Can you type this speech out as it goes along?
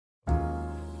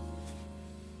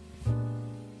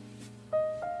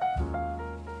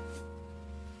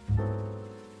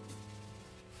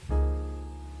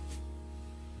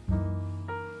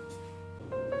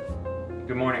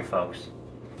Good morning, folks.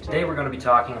 Today we're going to be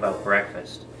talking about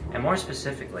breakfast, and more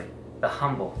specifically, the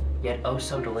humble, yet oh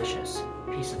so delicious,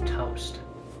 piece of toast.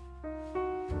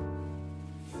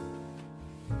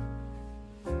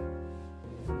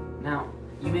 Now,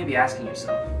 you may be asking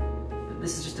yourself,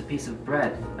 this is just a piece of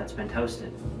bread that's been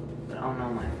toasted. But oh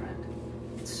no, my friend,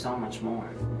 it's so much more.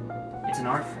 It's an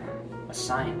art form, a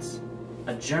science,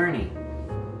 a journey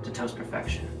to toast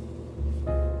perfection.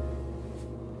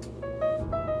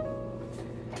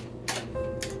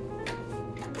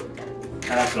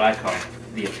 Now that's what I call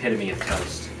the epitome of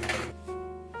toast.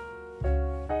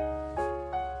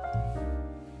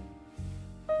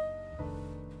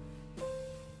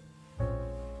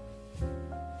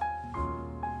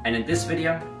 And in this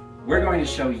video, we're going to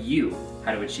show you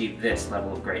how to achieve this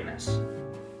level of greatness.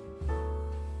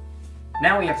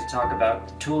 Now we have to talk about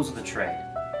the tools of the trade,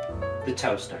 the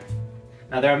toaster.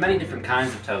 Now there are many different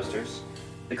kinds of toasters.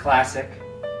 The classic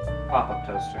pop-up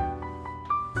toaster,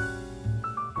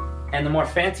 and the more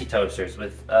fancy toasters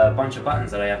with a bunch of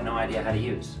buttons that I have no idea how to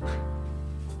use.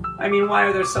 I mean, why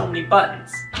are there so many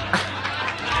buttons?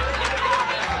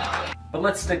 But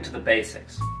let's stick to the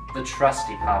basics, the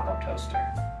trusty pop-up toaster.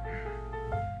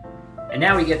 And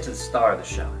now we get to the star of the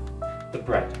show, the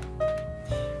bread.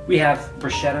 We have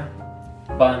bruschetta,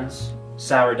 buns,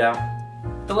 sourdough,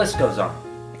 the list goes on.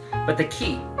 But the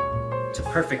key to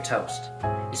perfect toast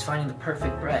is finding the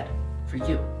perfect bread for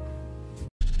you.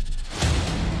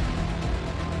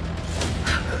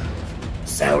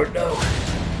 Sourdough,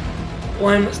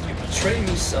 why must you betray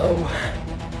me so?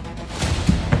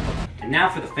 And now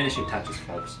for the finishing touches,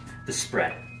 folks, the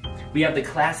spread. We have the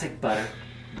classic butter,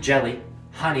 jelly,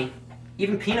 honey,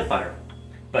 even peanut butter.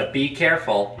 But be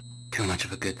careful. Too much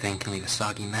of a good thing can leave a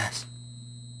soggy mess.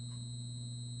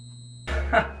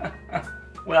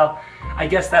 Well, I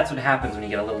guess that's what happens when you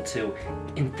get a little too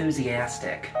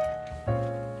enthusiastic.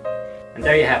 And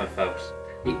there you have it, folks.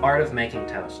 The art of making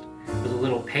toast. With a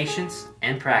little patience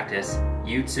and practice,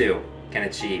 you too can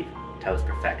achieve toast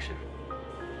perfection.